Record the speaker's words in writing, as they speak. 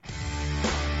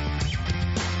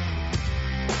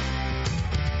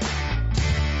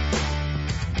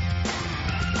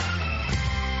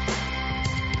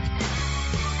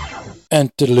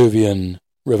Antediluvian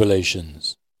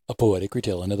Revelations, a poetic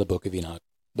retelling of the Book of Enoch,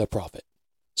 the prophet.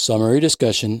 Summary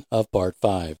discussion of Part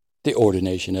 5, the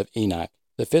ordination of Enoch.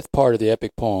 The fifth part of the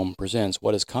epic poem presents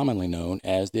what is commonly known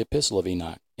as the Epistle of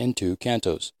Enoch in 2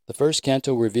 cantos. The first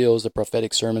canto reveals the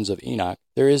prophetic sermons of Enoch.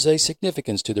 There is a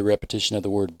significance to the repetition of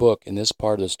the word book in this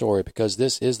part of the story because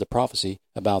this is the prophecy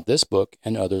about this book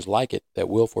and others like it that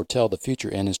will foretell the future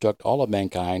and instruct all of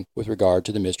mankind with regard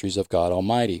to the mysteries of God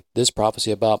Almighty. This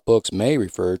prophecy about books may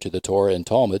refer to the Torah and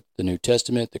Talmud, the New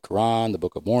Testament, the Quran, the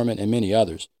Book of Mormon, and many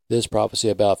others. This prophecy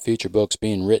about future books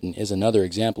being written is another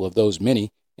example of those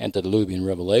many Antediluvian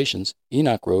Revelations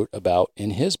Enoch wrote about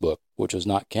in his book, which was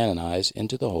not canonized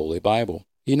into the Holy Bible.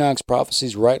 Enoch's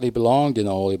prophecies rightly belonged in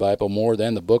the Holy Bible more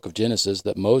than the book of Genesis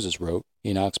that Moses wrote.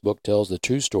 Enoch's book tells the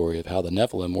true story of how the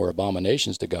Nephilim were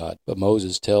abominations to God, but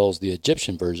Moses tells the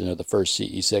Egyptian version of the first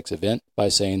CE6 event by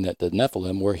saying that the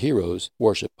Nephilim were heroes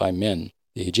worshipped by men.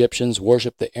 The Egyptians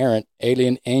worshipped the errant,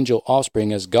 alien angel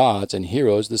offspring as gods and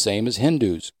heroes the same as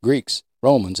Hindus, Greeks,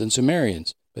 Romans, and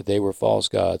Sumerians, but they were false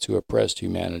gods who oppressed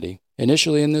humanity.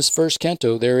 Initially in this first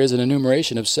canto, there is an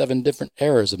enumeration of 7 different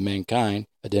eras of mankind.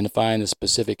 Identifying the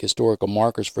specific historical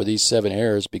markers for these 7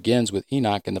 eras begins with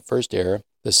Enoch in the first era.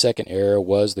 The second era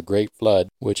was the Great Flood,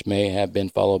 which may have been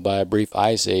followed by a brief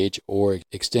ice age or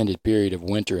extended period of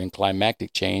winter and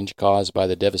climatic change caused by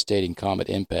the devastating comet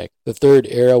impact. The third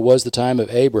era was the time of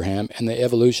Abraham and the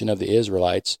evolution of the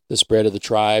Israelites. The spread of the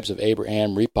tribes of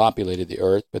Abraham repopulated the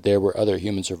earth, but there were other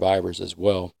human survivors as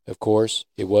well. Of course,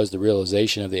 it was the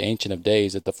realization of the Ancient of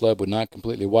Days that the flood would not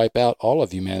completely wipe out all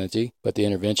of humanity, but the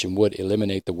intervention would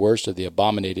eliminate the worst of the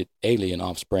abominated alien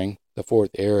offspring. The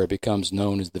fourth era becomes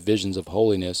known as the Visions of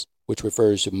Holiness, which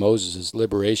refers to Moses'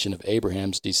 liberation of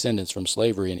Abraham's descendants from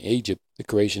slavery in Egypt, the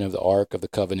creation of the Ark of the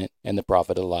Covenant, and the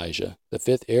prophet Elijah. The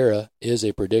fifth era is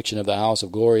a prediction of the house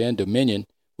of glory and dominion,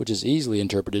 which is easily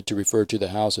interpreted to refer to the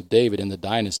house of David and the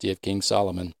dynasty of King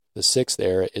Solomon. The sixth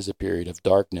era is a period of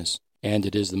darkness, and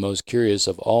it is the most curious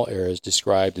of all eras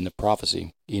described in the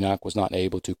prophecy. Enoch was not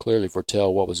able to clearly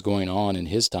foretell what was going on in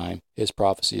his time. His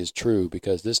prophecy is true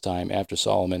because this time after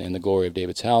Solomon and the glory of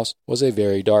David's house was a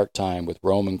very dark time with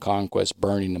Roman conquest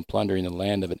burning and plundering the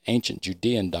land of an ancient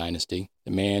Judean dynasty.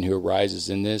 The man who arises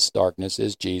in this darkness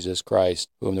is Jesus Christ,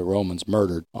 whom the Romans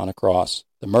murdered on a cross.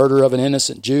 The murder of an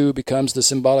innocent Jew becomes the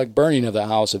symbolic burning of the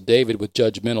house of David with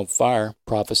judgmental fire.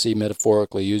 Prophecy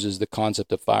metaphorically uses the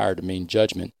concept of fire to mean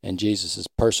judgment, and Jesus'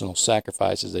 personal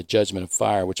sacrifice is a judgment of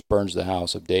fire which burns the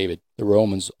house of David. The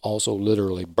Romans also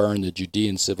literally burned the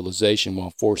Judean civilization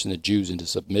while forcing the Jews into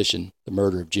submission. The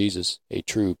murder of Jesus, a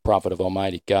true prophet of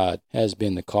Almighty God, has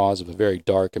been the cause of a very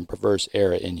dark and perverse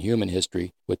era in human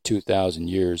history with 2,000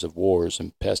 years of wars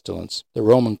and pestilence. The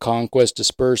Roman conquest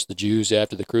dispersed the Jews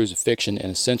after the crucifixion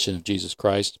and ascension of Jesus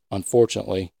Christ.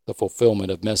 Unfortunately, the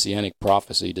fulfillment of messianic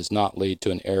prophecy does not lead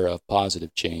to an era of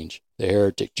positive change. The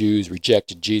heretic Jews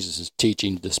rejected Jesus'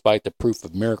 teaching despite the proof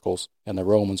of miracles, and the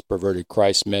Romans perverted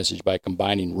Christ's message by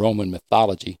combining Roman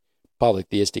mythology,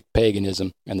 polytheistic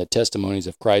paganism, and the testimonies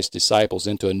of Christ's disciples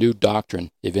into a new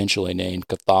doctrine, eventually named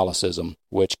Catholicism,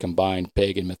 which combined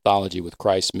pagan mythology with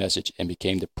Christ's message and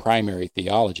became the primary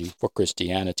theology for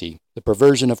Christianity. The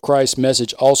perversion of Christ's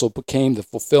message also became the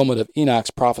fulfillment of Enoch's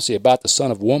prophecy about the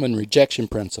Son of Woman rejection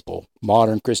principle.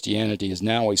 Modern Christianity is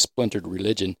now a splintered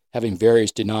religion, having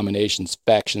various denominations,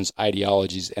 factions,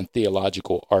 ideologies, and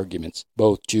theological arguments.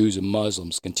 Both Jews and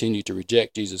Muslims continue to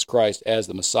reject Jesus Christ as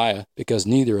the Messiah because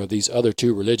neither of these other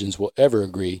two religions will ever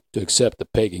agree to accept the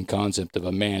pagan concept of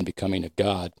a man becoming a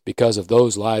god. Because of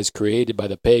those lies created by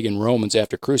the pagan Romans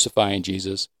after crucifying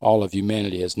Jesus, all of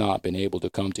humanity has not been able to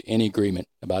come to any agreement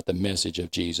about the message of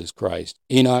Jesus Christ.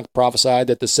 Enoch prophesied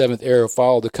that the seventh era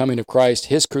followed the coming of Christ,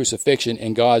 his crucifixion,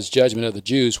 and God's judgment of the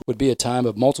Jews would be a time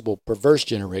of multiple perverse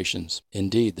generations.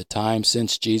 Indeed, the time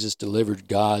since Jesus delivered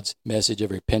God's message of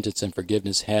repentance and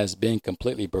forgiveness has been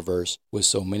completely perverse, with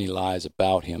so many lies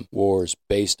about him, wars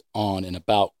based on and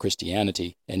about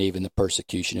Christianity, and even the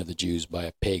persecution of the Jews by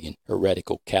a pagan,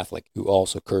 heretical Catholic who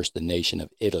also cursed the nation of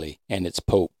Italy and its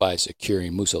Pope by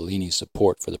securing Mussolini's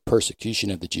support for the persecution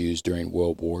of the Jews during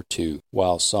World War II.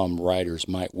 While some writers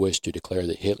might wish to declare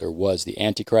that Hitler was the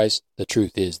Antichrist, the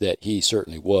truth is that he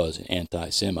certainly was an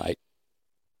anti-Semite.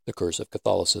 The Curse of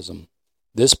Catholicism.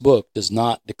 This book does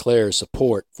not declare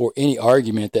support for any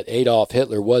argument that Adolf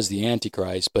Hitler was the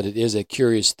Antichrist, but it is a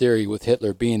curious theory with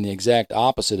Hitler being the exact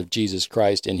opposite of Jesus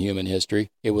Christ in human history.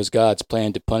 It was God's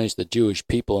plan to punish the Jewish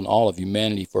people and all of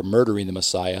humanity for murdering the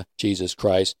Messiah, Jesus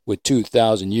Christ, with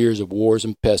 2,000 years of wars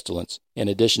and pestilence. In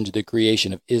addition to the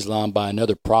creation of Islam by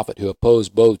another prophet who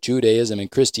opposed both Judaism and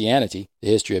Christianity, the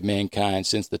history of mankind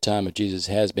since the time of Jesus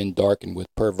has been darkened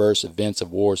with perverse events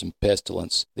of wars and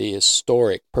pestilence. The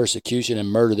historic persecution and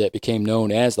murder that became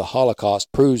known as the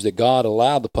Holocaust proves that God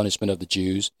allowed the punishment of the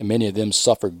Jews, and many of them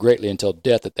suffered greatly until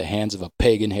death at the hands of a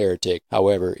pagan heretic.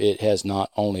 However, it has not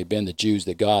only been the Jews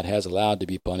that God has allowed to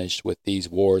be punished with these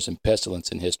wars and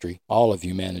pestilence in history. All of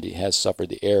humanity has suffered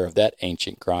the error of that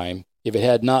ancient crime. If it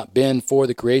had not been for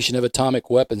the creation of atomic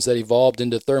weapons that evolved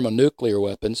into thermonuclear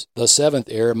weapons, the seventh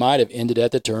era might have ended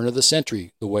at the turn of the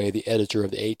century, the way the editor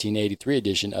of the 1883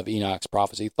 edition of Enoch's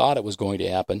prophecy thought it was going to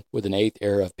happen, with an eighth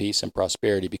era of peace and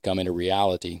prosperity becoming a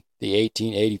reality. The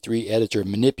 1883 editor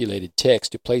manipulated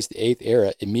text to place the eighth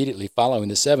era immediately following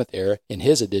the seventh era in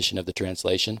his edition of the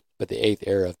translation, but the eighth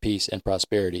era of peace and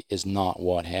prosperity is not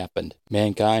what happened.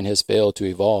 Mankind has failed to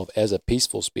evolve as a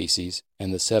peaceful species,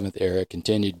 and the seventh era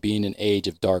continued being an age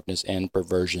of darkness and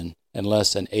perversion.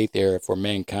 Unless an eighth era for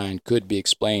mankind could be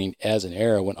explained as an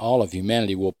era when all of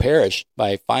humanity will perish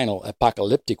by a final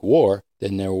apocalyptic war,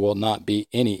 then there will not be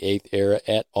any eighth era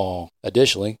at all.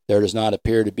 Additionally, there does not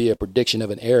appear to be a prediction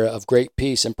of an era of great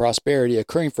peace and prosperity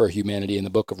occurring for humanity in the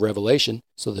Book of Revelation,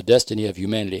 so the destiny of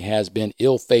humanity has been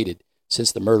ill-fated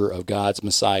since the murder of God's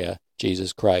Messiah,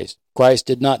 Jesus Christ. Christ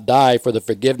did not die for the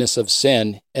forgiveness of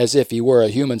sin as if he were a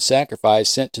human sacrifice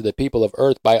sent to the people of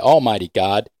earth by Almighty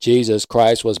God. Jesus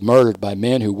Christ was murdered by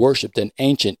men who worshipped an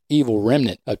ancient, evil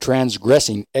remnant of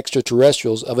transgressing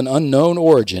extraterrestrials of an unknown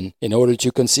origin. In order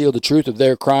to conceal the truth of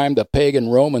their crime, the pagan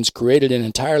Romans created an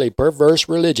entirely perverse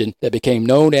religion that became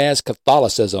known as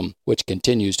Catholicism, which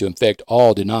continues to infect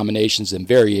all denominations and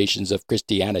variations of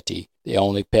Christianity. The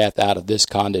only path out of this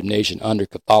condemnation under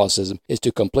Catholicism is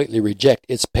to completely reject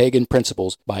its pagan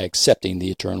principles by accepting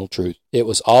the eternal truth. It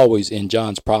was always in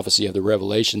John's prophecy of the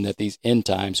Revelation that these end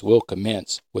times will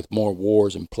commence with more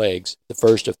wars and plagues. The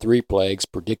first of three plagues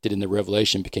predicted in the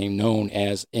Revelation became known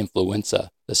as influenza.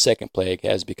 The second plague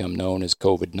has become known as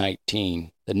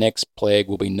COVID-19. The next plague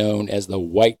will be known as the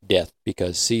White Death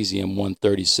because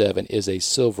cesium-137 is a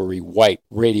silvery white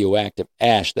radioactive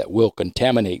ash that will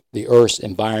contaminate the Earth's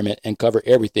environment and cover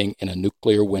everything in a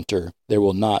nuclear winter. There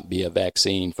will not be a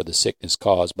vaccine for the sickness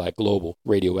caused by global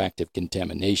radioactive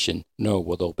contamination, nor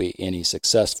will there be any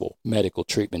successful medical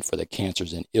treatment for the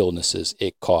cancers and illnesses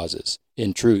it causes.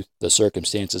 In truth, the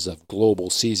circumstances of global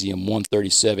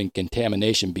cesium-137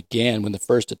 contamination began when the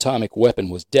first atomic weapon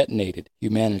was detonated.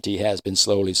 Humanity has been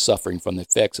slowly suffering from the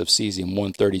effects of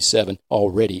cesium-137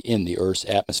 already in the Earth's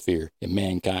atmosphere, and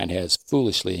mankind has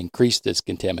foolishly increased this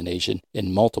contamination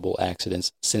in multiple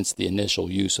accidents since the initial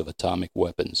use of atomic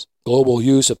weapons. Global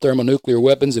use of thermonuclear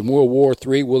weapons in World War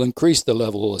III will increase the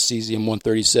level of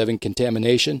cesium-137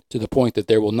 contamination to the point that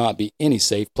there will not be any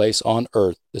safe place on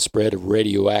Earth. The spread of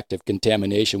radioactive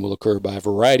contamination will occur by a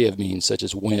variety of means such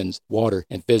as winds, water,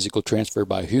 and physical transfer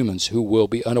by humans who will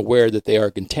be unaware that they are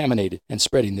contaminated and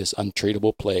spreading this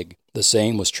untreatable plague. The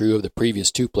same was true of the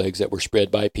previous two plagues that were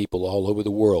spread by people all over the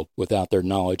world without their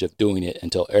knowledge of doing it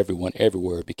until everyone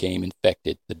everywhere became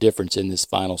infected. The difference in this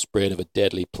final spread of a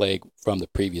deadly plague from the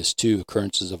previous two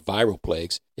occurrences of viral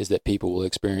plagues is that people will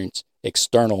experience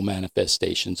external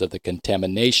manifestations of the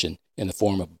contamination in the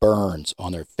form of burns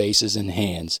on their faces and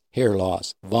hands, hair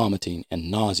loss, vomiting, and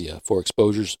nausea for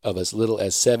exposures of as little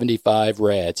as 75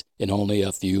 rads in only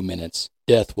a few minutes.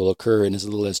 Death will occur in as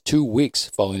little as 2 weeks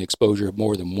following exposure of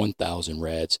more than 1,000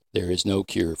 rads. There is no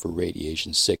cure for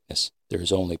radiation sickness. There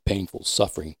is only painful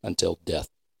suffering until death.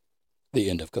 The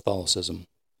end of Catholicism.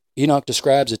 Enoch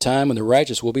describes a time when the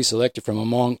righteous will be selected from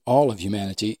among all of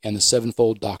humanity, and the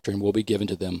sevenfold doctrine will be given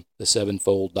to them. The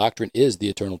sevenfold doctrine is the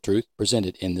eternal truth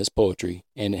presented in this poetry,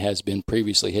 and it has been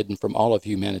previously hidden from all of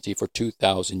humanity for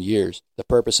 2,000 years. The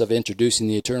purpose of introducing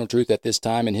the eternal truth at this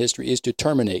time in history is to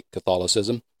terminate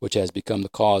Catholicism, which has become the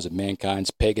cause of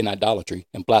mankind's pagan idolatry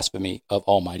and blasphemy of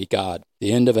Almighty God.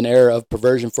 The end of an era of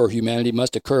perversion for humanity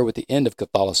must occur with the end of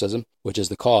Catholicism, which is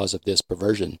the cause of this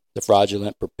perversion. The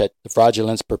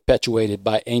fraudulence perpetuated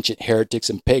by ancient heretics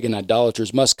and pagan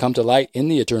idolaters must come to light in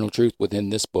the eternal truth within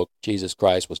this book. Jesus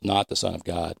Christ was not the Son of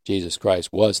God. Jesus Christ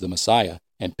was the Messiah,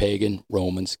 and pagan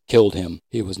Romans killed him.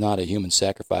 He was not a human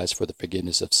sacrifice for the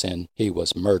forgiveness of sin. He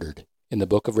was murdered. In the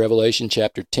book of Revelation,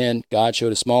 chapter 10, God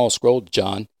showed a small scroll to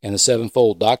John, and the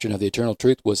sevenfold doctrine of the eternal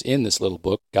truth was in this little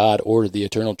book. God ordered the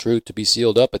eternal truth to be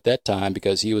sealed up at that time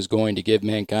because he was going to give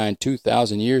mankind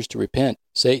 2,000 years to repent.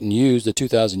 Satan used the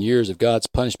 2,000 years of God's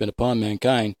punishment upon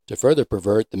mankind to further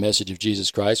pervert the message of Jesus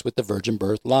Christ with the virgin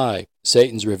birth lie.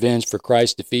 Satan's revenge for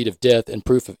Christ's defeat of death and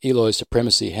proof of Eloh's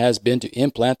supremacy has been to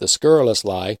implant the scurrilous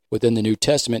lie within the New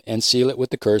Testament and seal it with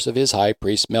the curse of his high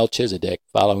priest Melchizedek.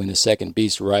 Following the second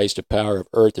beast's rise to power of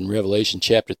earth in Revelation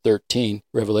chapter 13,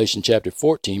 Revelation chapter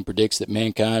 14 predicts that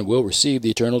mankind will receive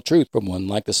the eternal truth from one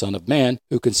like the Son of Man,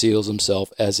 who conceals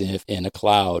himself as if in a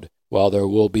cloud. While there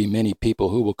will be many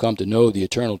people who will come to know the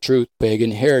eternal truth,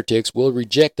 pagan heretics will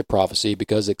reject the prophecy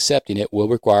because accepting it will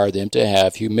require them to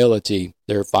have humility.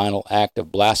 Their final act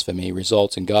of blasphemy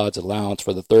results in God's allowance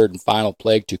for the third and final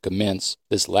plague to commence.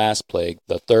 This last plague,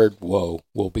 the third woe,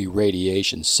 will be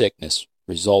radiation sickness,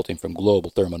 resulting from global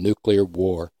thermonuclear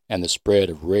war and the spread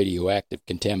of radioactive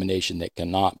contamination that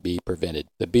cannot be prevented.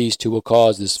 The beast who will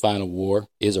cause this final war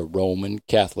is a Roman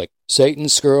Catholic.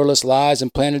 Satan's scurrilous lies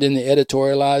implanted in the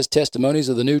editorialized testimonies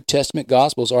of the New Testament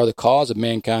Gospels are the cause of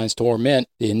mankind's torment.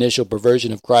 The initial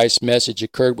perversion of Christ's message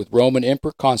occurred with Roman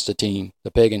Emperor Constantine.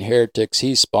 The pagan heretics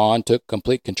he spawned took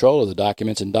complete control of the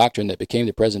documents and doctrine that became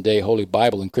the present-day Holy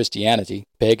Bible in Christianity.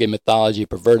 Pagan mythology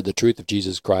perverted the truth of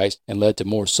Jesus Christ and led to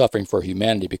more suffering for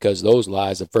humanity because those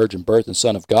lies of virgin birth and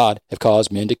Son of God have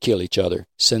caused men to kill each other.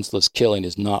 Senseless killing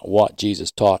is not what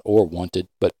Jesus taught or wanted,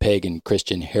 but pagan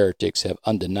Christian heretics have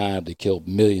undeniably killed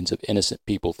millions of innocent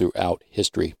people throughout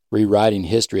history. Rewriting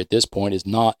history at this point is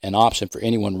not an option for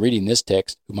anyone reading this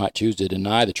text who might choose to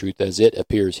deny the truth as it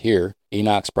appears here.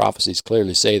 Enoch's prophecies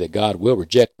clearly say that God will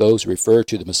reject those who refer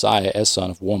to the Messiah as Son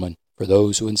of Woman. For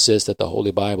those who insist that the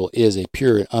Holy Bible is a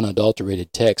pure and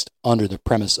unadulterated text under the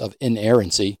premise of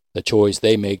inerrancy, the choice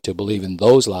they make to believe in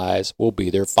those lies will be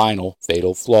their final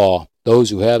fatal flaw.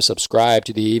 Those who have subscribed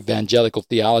to the evangelical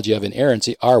theology of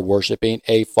inerrancy are worshiping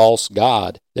a false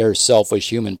god. Their selfish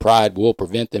human pride will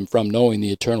prevent them from knowing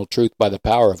the eternal truth by the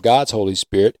power of God's Holy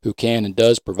Spirit, who can and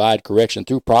does provide correction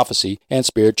through prophecy and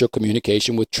spiritual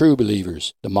communication with true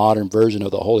believers. The modern version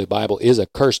of the Holy Bible is a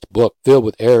cursed book filled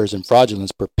with errors and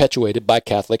fraudulence perpetuated by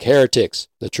Catholic heretics.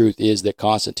 The truth is that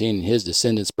Constantine and his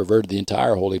descendants perverted the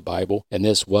entire Holy Bible, and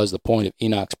this was the point of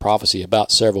Enoch's prophecy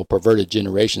about several perverted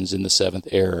generations in the seventh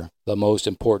era. The most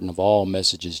important of all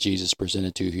messages Jesus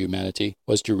presented to humanity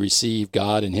was to receive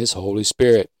God and His Holy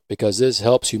Spirit, because this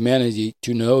helps humanity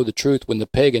to know the truth when the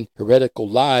pagan, heretical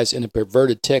lies in a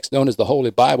perverted text known as the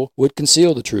Holy Bible would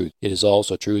conceal the truth. It is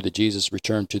also true that Jesus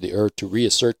returned to the earth to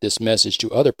reassert this message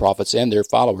to other prophets and their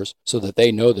followers so that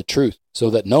they know the truth, so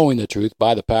that knowing the truth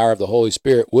by the power of the Holy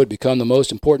Spirit would become the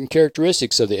most important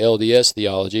characteristics of the LDS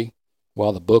theology.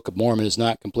 While the Book of Mormon is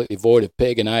not completely void of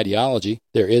pagan ideology,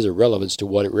 there is a relevance to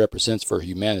what it represents for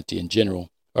humanity in general.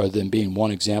 Other than being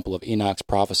one example of Enoch's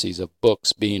prophecies of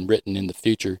books being written in the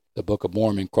future, the Book of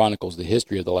Mormon chronicles the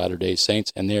history of the Latter-day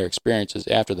Saints and their experiences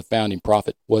after the founding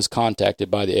prophet was contacted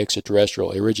by the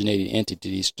extraterrestrial originating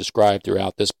entities described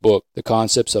throughout this book. The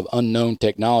concepts of unknown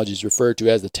technologies referred to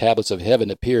as the tablets of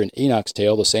heaven appear in Enoch's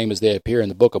tale the same as they appear in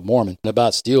the Book of Mormon,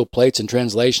 about steel plates and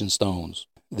translation stones.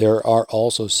 There are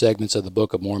also segments of the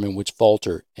Book of Mormon which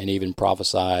falter and even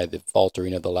prophesy the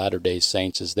faltering of the Latter-day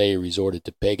Saints as they resorted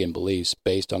to pagan beliefs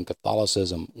based on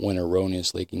Catholicism when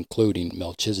erroneously including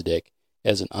Melchizedek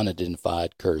as an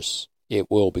unidentified curse. It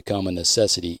will become a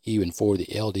necessity even for the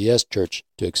LDS Church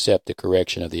to accept the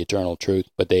correction of the eternal truth,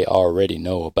 but they already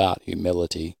know about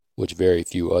humility, which very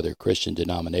few other Christian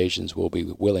denominations will be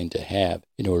willing to have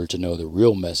in order to know the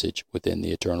real message within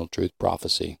the eternal truth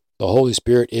prophecy. The Holy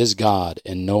Spirit is God,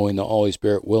 and knowing the Holy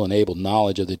Spirit will enable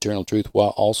knowledge of the eternal truth while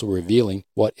also revealing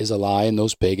what is a lie in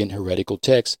those pagan heretical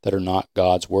texts that are not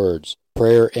God's words.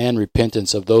 Prayer and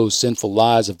repentance of those sinful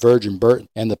lies of virgin birth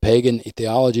and the pagan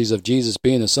theologies of Jesus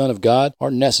being the Son of God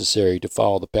are necessary to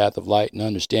follow the path of light and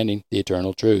understanding the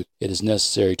eternal truth. It is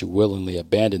necessary to willingly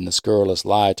abandon the scurrilous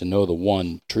lie to know the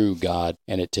one true God,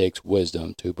 and it takes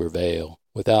wisdom to prevail.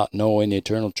 Without knowing the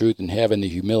eternal truth and having the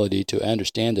humility to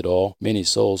understand it all, many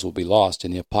souls will be lost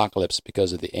in the apocalypse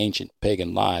because of the ancient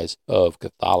pagan lies of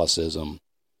Catholicism.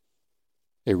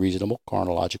 A reasonable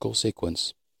chronological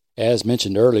sequence. As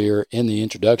mentioned earlier in the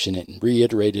introduction and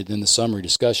reiterated in the summary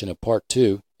discussion of Part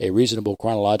 2, a reasonable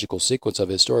chronological sequence of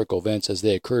historical events as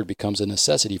they occurred becomes a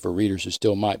necessity for readers who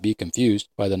still might be confused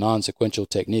by the non-sequential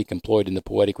technique employed in the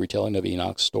poetic retelling of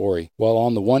Enoch's story. While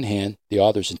on the one hand, the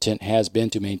author's intent has been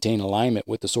to maintain alignment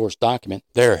with the source document,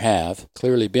 there have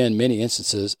clearly been many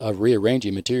instances of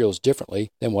rearranging materials differently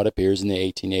than what appears in the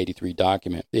 1883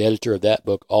 document. The editor of that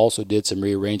book also did some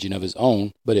rearranging of his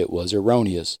own, but it was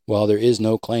erroneous. While there is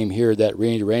no claim here that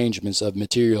rearrangements of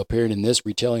material appearing in this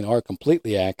retelling are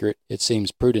completely accurate, it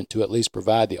seems prudent prudent to at least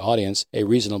provide the audience a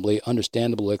reasonably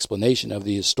understandable explanation of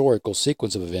the historical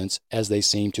sequence of events as they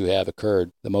seem to have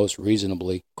occurred. The most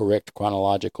reasonably correct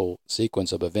chronological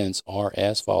sequence of events are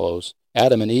as follows.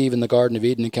 Adam and Eve in the Garden of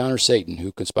Eden encounter Satan,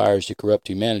 who conspires to corrupt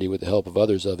humanity with the help of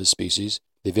others of his species.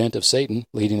 The event of Satan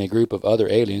leading a group of other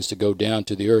aliens to go down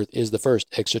to the earth is the first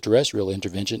extraterrestrial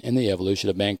intervention in the evolution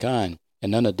of mankind.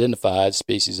 An unidentified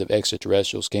species of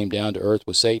extraterrestrials came down to earth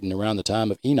with Satan around the time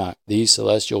of Enoch. These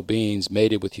celestial beings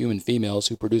mated with human females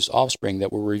who produced offspring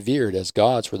that were revered as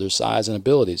gods for their size and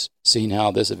abilities. Seeing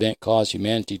how this event caused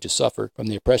humanity to suffer from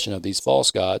the oppression of these false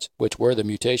gods, which were the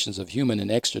mutations of human and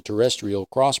extraterrestrial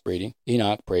crossbreeding,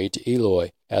 Enoch prayed to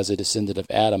Eloi. As a descendant of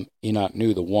Adam, Enoch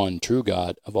knew the one true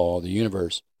God of all the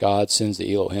universe. God sends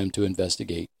the Elohim to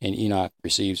investigate, and Enoch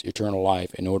receives eternal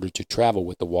life in order to travel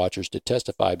with the Watchers to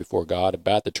testify before God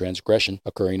about the transgression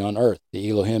occurring on earth. The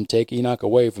Elohim take Enoch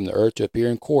away from the earth to appear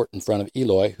in court in front of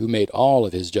Eloi, who made all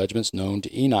of his judgments known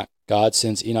to Enoch. God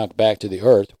sends Enoch back to the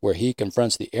earth, where he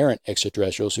confronts the errant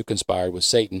extraterrestrials who conspired with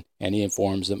Satan, and he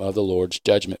informs them of the Lord's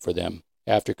judgment for them.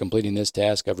 After completing this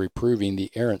task of reproving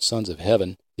the errant sons of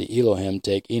heaven, the Elohim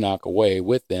take Enoch away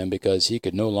with them because he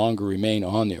could no longer remain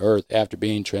on the earth after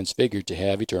being transfigured to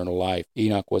have eternal life.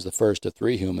 Enoch was the first of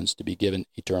 3 humans to be given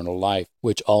eternal life,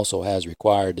 which also has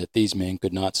required that these men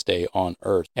could not stay on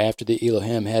earth. After the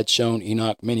Elohim had shown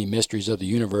Enoch many mysteries of the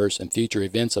universe and future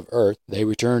events of earth, they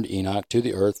returned Enoch to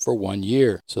the earth for 1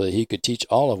 year, so that he could teach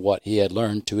all of what he had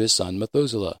learned to his son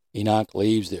Methuselah. Enoch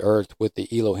leaves the earth with the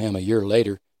Elohim a year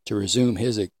later, to resume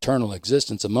his eternal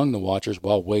existence among the Watchers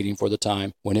while waiting for the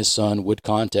time when his son would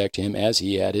contact him as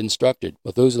he had instructed.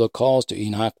 Methuselah calls to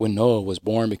Enoch when Noah was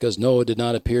born because Noah did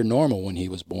not appear normal when he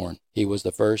was born. He was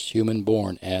the first human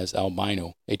born as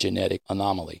albino, a genetic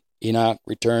anomaly. Enoch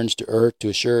returns to earth to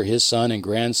assure his son and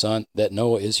grandson that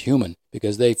Noah is human,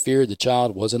 because they feared the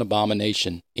child was an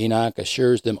abomination. Enoch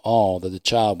assures them all that the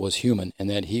child was human and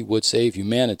that he would save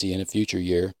humanity in a future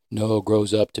year. Noah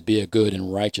grows up to be a good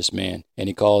and righteous man, and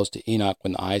he calls to Enoch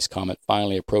when the ice comet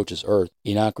finally approaches earth.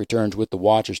 Enoch returns with the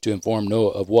Watchers to inform Noah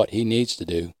of what he needs to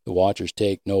do. The Watchers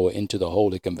take Noah into the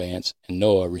holy conveyance, and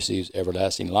Noah receives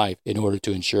everlasting life in order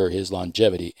to ensure his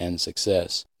longevity and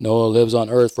success. Noah lives on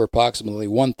earth for approximately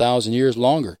 1,000 years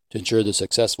longer to ensure the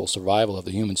successful survival of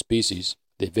the human species.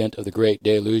 The event of the Great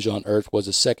Deluge on Earth was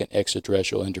the second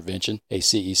extraterrestrial intervention, a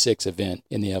CE6 event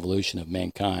in the evolution of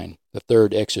mankind. The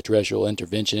third extraterrestrial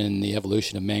intervention in the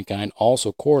evolution of mankind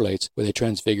also correlates with a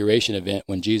transfiguration event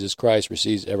when Jesus Christ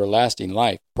receives everlasting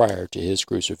life prior to his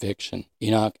crucifixion.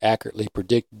 Enoch accurately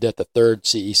predicted that the third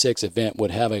CE6 event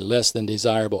would have a less than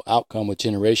desirable outcome, with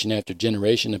generation after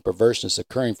generation and perverseness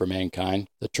occurring for mankind.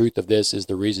 The truth of this is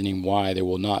the reasoning why there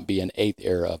will not be an 8th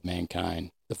era of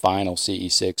mankind. The final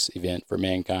CE6 event for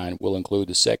mankind will include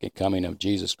the second coming of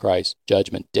Jesus Christ,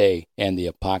 Judgment Day, and the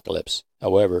Apocalypse.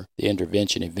 However, the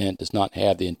intervention event does not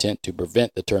have the intent to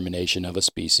prevent the termination of a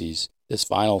species. This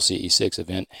final CE6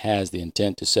 event has the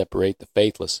intent to separate the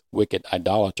faithless, wicked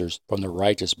idolaters from the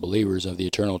righteous believers of the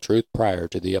eternal truth prior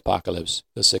to the apocalypse.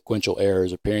 The sequential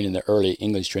errors appearing in the early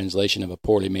English translation of a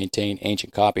poorly maintained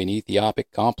ancient copy in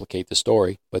Ethiopic complicate the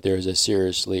story, but there is a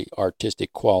seriously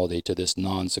artistic quality to this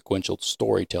non-sequential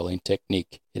storytelling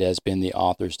technique. It has been the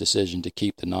author's decision to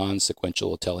keep the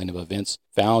non-sequential telling of events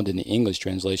found in the English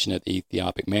translation of the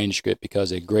Ethiopic manuscript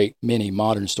because a great many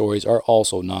modern stories are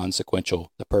also non-sequential.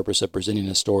 The purpose of presenting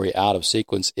a story out of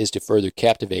sequence is to further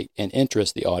captivate and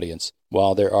interest the audience.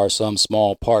 While there are some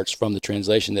small parts from the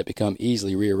translation that become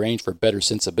easily rearranged for better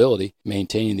sensibility,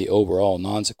 maintaining the overall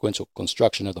non-sequential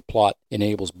construction of the plot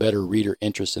enables better reader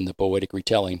interest in the poetic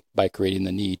retelling by creating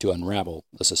the need to unravel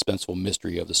the suspenseful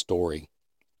mystery of the story.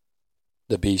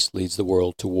 The beast leads the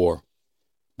world to war.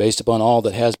 Based upon all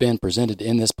that has been presented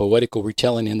in this poetical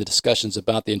retelling and the discussions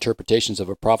about the interpretations of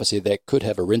a prophecy that could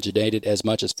have originated as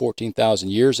much as 14,000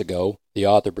 years ago, the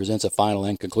author presents a final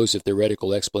and conclusive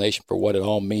theoretical explanation for what it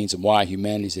all means and why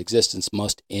humanity's existence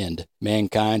must end.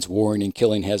 Mankind's warring and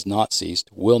killing has not ceased,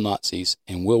 will not cease,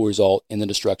 and will result in the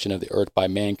destruction of the earth by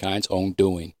mankind's own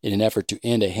doing. In an effort to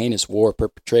end a heinous war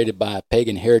perpetrated by a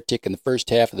pagan heretic in the first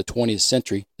half of the 20th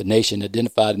century, the nation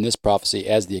identified in this prophecy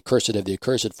as the accursed of the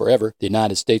accursed forever, the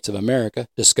United States of America,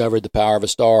 discovered the power of a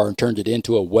star and turned it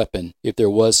into a weapon. If there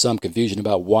was some confusion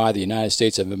about why the United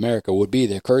States of America would be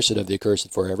the accursed of the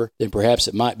accursed forever, then perhaps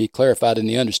it might be clarified in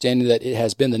the understanding that it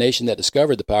has been the nation that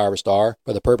discovered the power of a star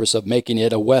for the purpose of making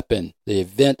it a weapon. The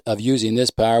event of using this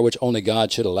power, which only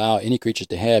God should allow any creature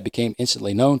to have, became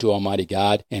instantly known to Almighty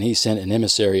God, and he sent an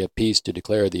emissary of peace to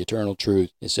declare the eternal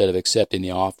truth. Instead of accepting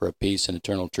the offer of peace and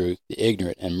eternal truth, the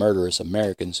ignorant and murderous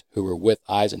Americans who were with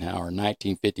Eisenhower in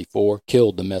 1954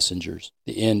 killed the messengers.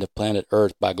 The end of planet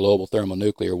Earth by global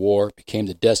thermonuclear war became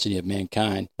the destiny of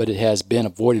mankind, but it has been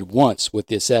avoided once with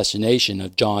the assassination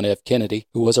of John F. Kennedy,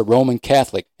 who was a Roman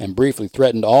Catholic and briefly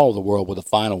threatened all the world with a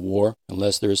final war.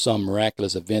 Unless there is some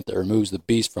miraculous event that removes the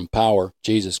beast from power,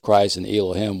 Jesus Christ and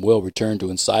Elohim will return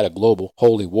to incite a global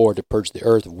holy war to purge the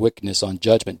earth of wickedness on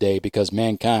Judgment Day, because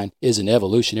mankind is an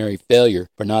evolutionary failure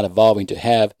for not evolving to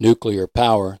have nuclear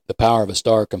power, the power of a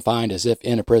star confined as if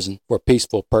in a prison for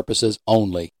peaceful purposes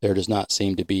only. There does not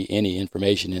seem to be any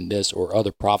information in this or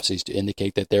other prophecies to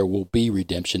indicate that there will be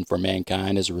redemption for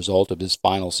mankind as a result of this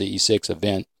final CE6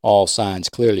 event. All signs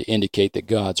clearly indicate that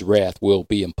God's wrath will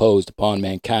be imposed upon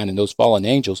mankind and those fallen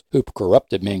angels who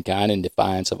corrupted mankind in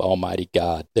defiance of Almighty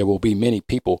God. There will be many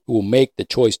people who will make the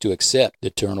choice to accept the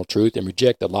eternal truth and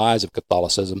reject the lies of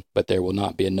Catholicism, but there will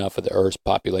not be enough of the earth's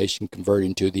population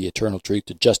converting to the eternal truth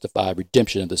to justify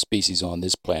redemption of the species on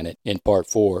this planet. In Part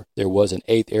 4, there was an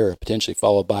eighth era, potentially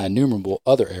followed by innumerable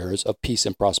other eras of peace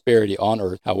and prosperity on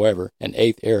earth. However, an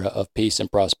eighth era of peace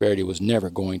and prosperity was never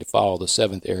going to follow the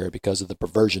seventh era because of the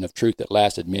perversion of truth that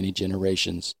lasted many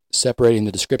generations. Separating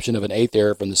the description of an eighth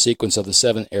era from the sequence of the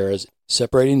seven eras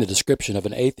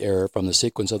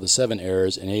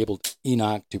enabled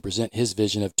Enoch to present his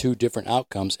vision of two different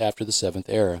outcomes after the seventh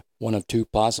era. One of two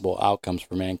possible outcomes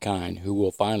for mankind, who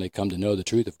will finally come to know the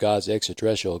truth of God's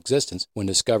extraterrestrial existence when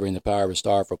discovering the power of a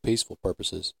star for peaceful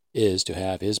purposes, is to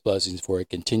have his blessings for a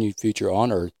continued future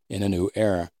on earth in a new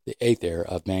era, the eighth era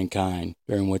of mankind,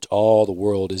 during which all the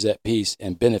world is at peace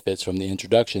and benefits from the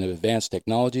introduction of advanced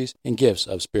technologies and gifts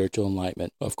of spiritual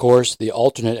enlightenment. Of course, the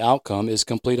alternate outcome is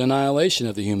complete annihilation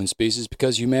of the human species,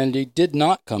 because humanity did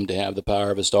not come to have the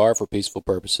power of a star for peaceful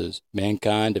purposes.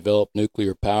 Mankind developed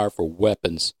nuclear power for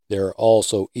weapons. There are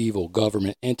also evil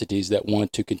government entities that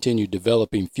want to continue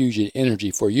developing fusion energy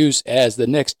for use as the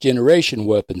next generation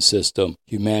weapon system.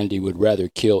 Humanity would rather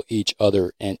kill each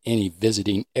other and any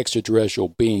visiting extraterrestrial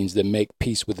beings than make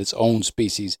peace with its own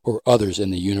species or others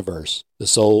in the universe. The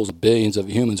souls of billions of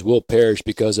humans will perish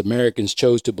because Americans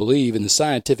chose to believe in the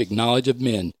scientific knowledge of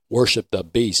men, worship the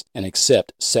beast, and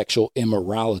accept sexual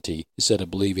immorality instead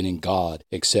of believing in God,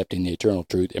 accepting the eternal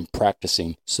truth, and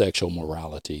practicing sexual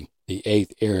morality. The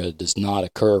eighth era does not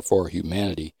occur for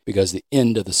humanity because the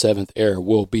end of the seventh era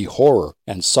will be horror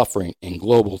and suffering in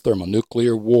global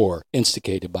thermonuclear war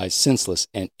instigated by senseless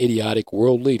and idiotic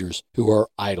world leaders who are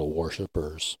idol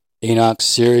worshippers. Enoch's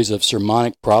series of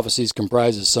sermonic prophecies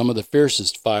comprises some of the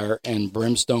fiercest fire and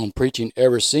brimstone preaching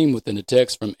ever seen within the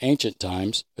text from ancient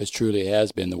times, which truly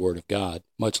has been the Word of God,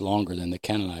 much longer than the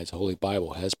canonized Holy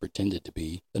Bible has pretended to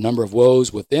be. The number of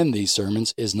woes within these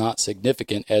sermons is not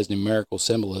significant as numerical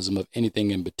symbolism of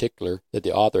anything in particular that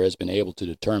the author has been able to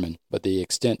determine, but the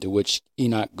extent to which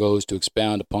Enoch goes to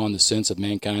expound upon the sense of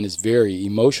mankind is very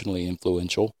emotionally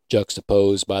influential,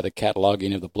 juxtaposed by the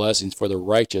cataloging of the blessings for the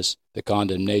righteous. The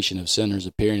condemnation of sinners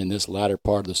appearing in this latter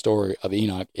part of the story of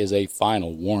Enoch is a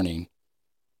final warning.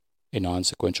 A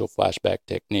non-sequential flashback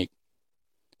technique.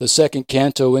 The second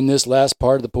canto in this last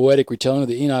part of the poetic retelling of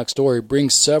the Enoch story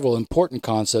brings several important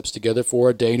concepts together for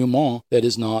a denouement that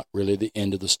is not really the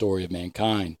end of the story of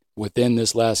mankind. Within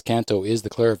this last canto is the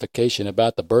clarification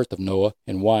about the birth of Noah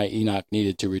and why Enoch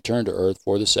needed to return to earth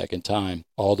for the second time.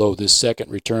 Although this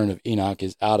second return of Enoch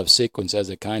is out of sequence as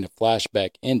a kind of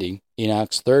flashback ending,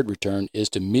 Enoch's third return is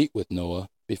to meet with Noah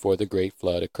before the great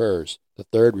flood occurs. The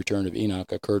third return of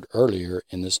Enoch occurred earlier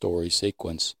in the story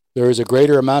sequence. There is a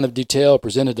greater amount of detail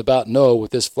presented about Noah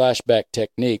with this flashback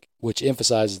technique, which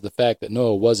emphasizes the fact that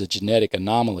Noah was a genetic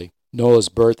anomaly. Noah's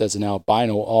birth as an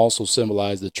albino also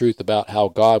symbolized the truth about how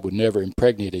God would never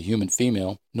impregnate a human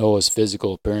female. Noah's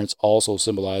physical appearance also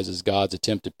symbolizes God's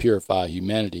attempt to purify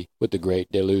humanity with the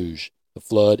great deluge. The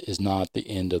flood is not the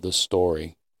end of the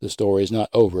story. The story is not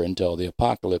over until the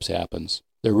apocalypse happens.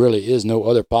 There really is no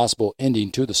other possible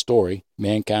ending to the story.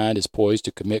 Mankind is poised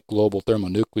to commit global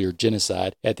thermonuclear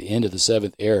genocide at the end of the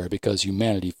seventh era because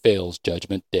humanity fails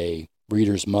Judgment Day.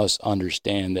 Readers must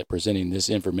understand that presenting this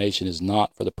information is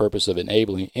not for the purpose of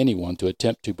enabling anyone to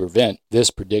attempt to prevent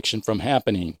this prediction from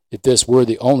happening. If this were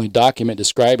the only document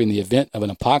describing the event of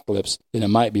an apocalypse, then it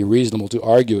might be reasonable to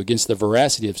argue against the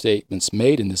veracity of statements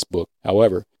made in this book.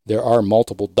 However, there are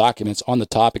multiple documents on the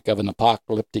topic of an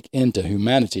apocalyptic end to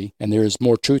humanity, and there is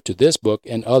more truth to this book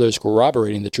and others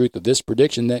corroborating the truth of this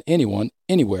prediction than anyone,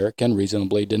 anywhere, can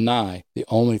reasonably deny. The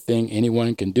only thing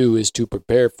anyone can do is to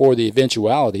prepare for the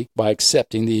eventuality by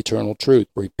accepting the eternal truth,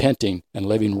 repenting, and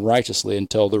living righteously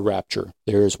until the rapture.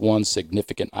 There is one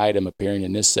significant item appearing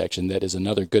in this section that is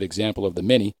another good example of the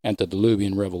many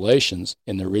Antediluvian Revelations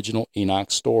in the original Enoch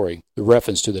story. The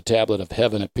reference to the tablet of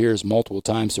heaven appears multiple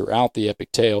times throughout the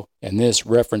epic tale, and this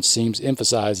reference seems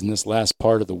emphasized in this last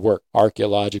part of the work.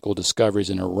 Archaeological discoveries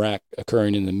in Iraq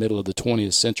occurring in the middle of the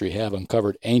 20th century have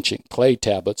uncovered ancient clay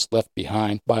tablets left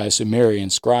behind by a Sumerian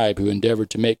scribe who endeavored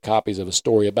to make copies of a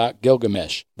story about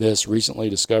Gilgamesh. This recently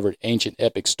discovered ancient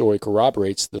epic story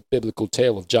corroborates the biblical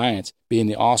tale of giants being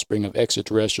the offspring of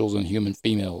extraterrestrials and human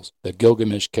females. The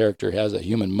Gilgamesh character has a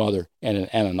human mother and an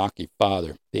Anunnaki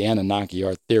father. The Anunnaki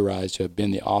are theorized to have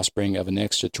been the offspring of an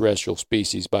extraterrestrial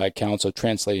species by accounts of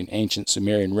translating ancient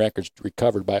Sumerian records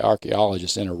recovered by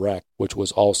archaeologists in Iraq, which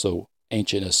was also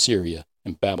ancient Assyria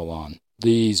and Babylon.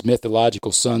 These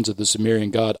mythological sons of the Sumerian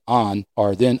god An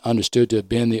are then understood to have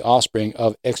been the offspring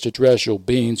of extraterrestrial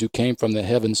beings who came from the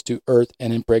heavens to earth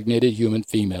and impregnated human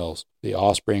females. The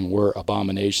offspring were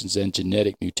abominations and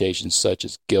genetic mutations such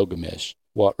as Gilgamesh.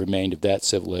 What remained of that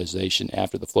civilization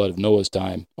after the flood of Noah's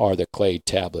time are the clay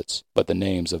tablets, but the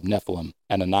names of Nephilim,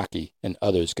 Anunnaki, and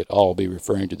others could all be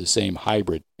referring to the same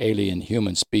hybrid, alien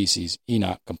human species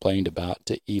Enoch complained about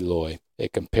to Eloi. A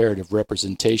comparative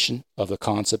representation of the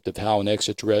concept of how an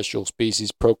extraterrestrial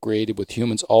species procreated with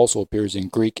humans also appears in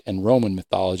Greek and Roman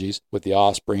mythologies, with the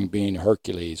offspring being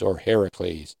Hercules or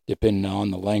Heracles, depending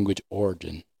on the language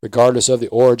origin. Regardless of the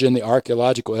origin, the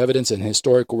archaeological evidence and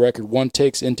historical record one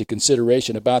takes into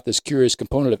consideration about this curious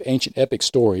component of ancient epic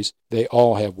stories, they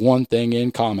all have one thing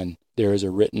in common. There is a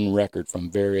written record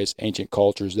from various ancient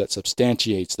cultures that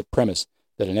substantiates the premise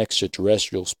that an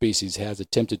extraterrestrial species has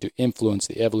attempted to influence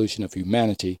the evolution of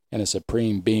humanity, and a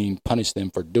supreme being punished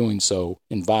them for doing so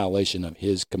in violation of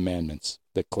his commandments.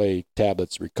 The clay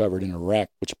tablets recovered in Iraq,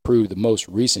 which prove the most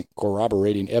recent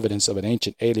corroborating evidence of an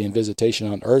ancient alien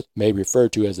visitation on Earth, may be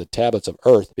referred to as the tablets of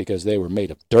Earth because they were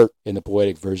made of dirt. In the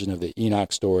poetic version of the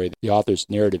Enoch story, the author's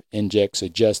narrative inject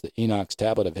suggests that Enoch's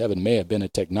tablet of heaven may have been a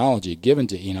technology given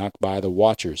to Enoch by the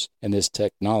Watchers, and this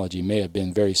technology may have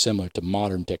been very similar to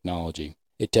modern technology.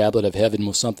 A tablet of heaven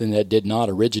was something that did not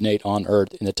originate on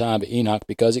earth in the time of Enoch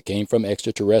because it came from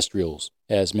extraterrestrials.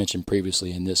 As mentioned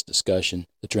previously in this discussion,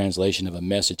 the translation of a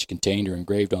message contained or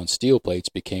engraved on steel plates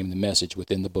became the message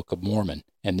within the Book of Mormon,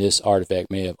 and this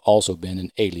artifact may have also been an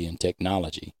alien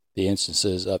technology. The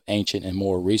instances of ancient and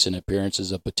more recent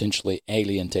appearances of potentially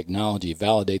alien technology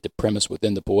validate the premise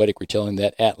within the Poetic Retelling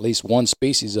that at least one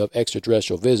species of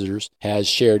extraterrestrial visitors has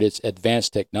shared its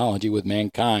advanced technology with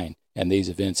mankind, and these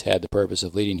events had the purpose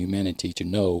of leading humanity to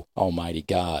know Almighty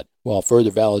God. While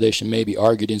further validation may be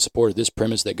argued in support of this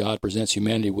premise that God presents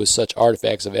humanity with such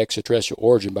artifacts of extraterrestrial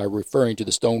origin by referring to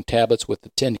the stone tablets with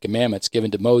the 10 Commandments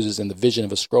given to Moses and the vision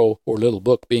of a scroll or little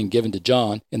book being given to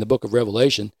John in the Book of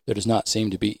Revelation, there does not seem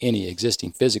to be any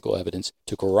existing physical evidence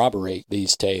to corroborate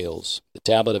these tales. The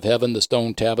tablet of heaven, the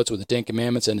stone tablets with the 10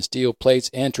 Commandments, and the steel plates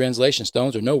and translation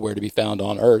stones are nowhere to be found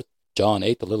on earth. John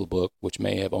ate the little book, which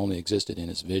may have only existed in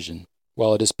his vision.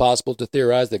 While it is possible to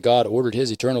theorize that God ordered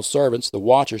his eternal servants, the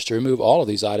Watchers, to remove all of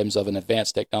these items of an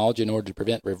advanced technology in order to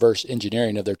prevent reverse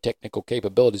engineering of their technical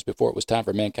capabilities before it was time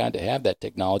for mankind to have that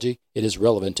technology, it is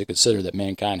relevant to consider that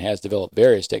mankind has developed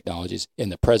various technologies in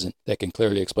the present that can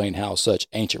clearly explain how such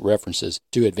ancient references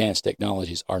to advanced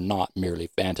technologies are not merely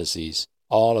fantasies.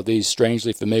 All of these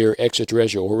strangely familiar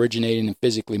extraterrestrial originating and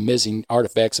physically missing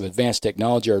artifacts of advanced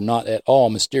technology are not at all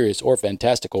mysterious or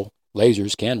fantastical.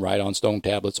 Lasers can write on stone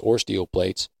tablets or steel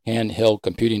plates. Handheld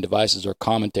computing devices are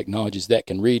common technologies that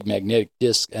can read magnetic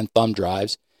disks and thumb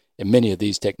drives, and many of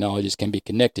these technologies can be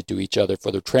connected to each other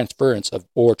for the transference of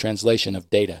or translation of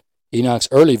data. Enoch's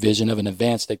early vision of an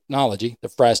advanced technology, the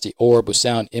frosty orb with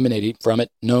sound emanating from it,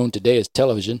 known today as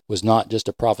television, was not just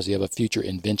a prophecy of a future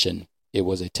invention. It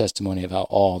was a testimony of how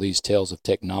all these tales of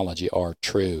technology are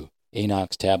true.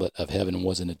 Enoch's tablet of heaven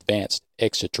was an advanced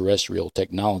extraterrestrial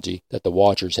technology that the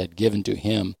Watchers had given to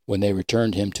him when they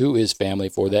returned him to his family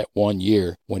for that 1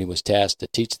 year, when he was tasked to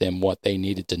teach them what they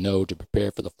needed to know to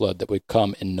prepare for the flood that would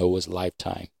come in Noah's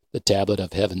lifetime. The tablet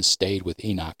of heaven stayed with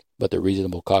Enoch, but the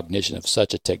reasonable cognition of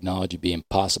such a technology being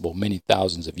possible many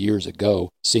thousands of years ago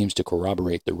seems to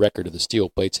corroborate the record of the steel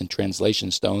plates and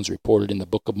translation stones reported in the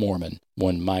Book of Mormon.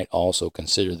 One might also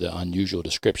consider the unusual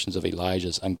descriptions of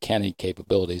Elijah's uncanny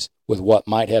capabilities with what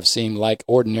might have seemed like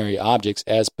ordinary objects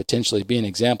as potentially being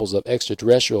examples of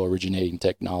extraterrestrial originating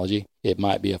technology. It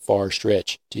might be a far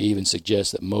stretch to even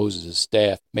suggest that Moses'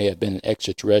 staff may have been an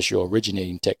extraterrestrial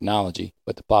originating technology,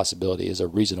 but the possibility is a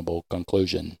reasonable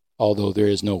conclusion. Although there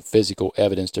is no physical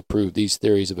evidence to prove these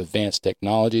theories of advanced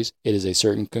technologies, it is a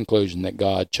certain conclusion that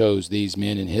God chose these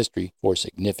men in history for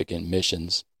significant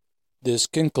missions. This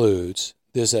concludes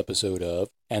this episode of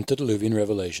Antediluvian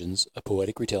Revelations, a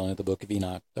poetic retelling of the Book of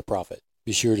Enoch, the prophet.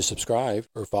 Be sure to subscribe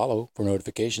or follow for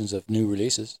notifications of new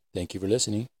releases. Thank you for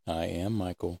listening. I am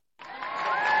Michael.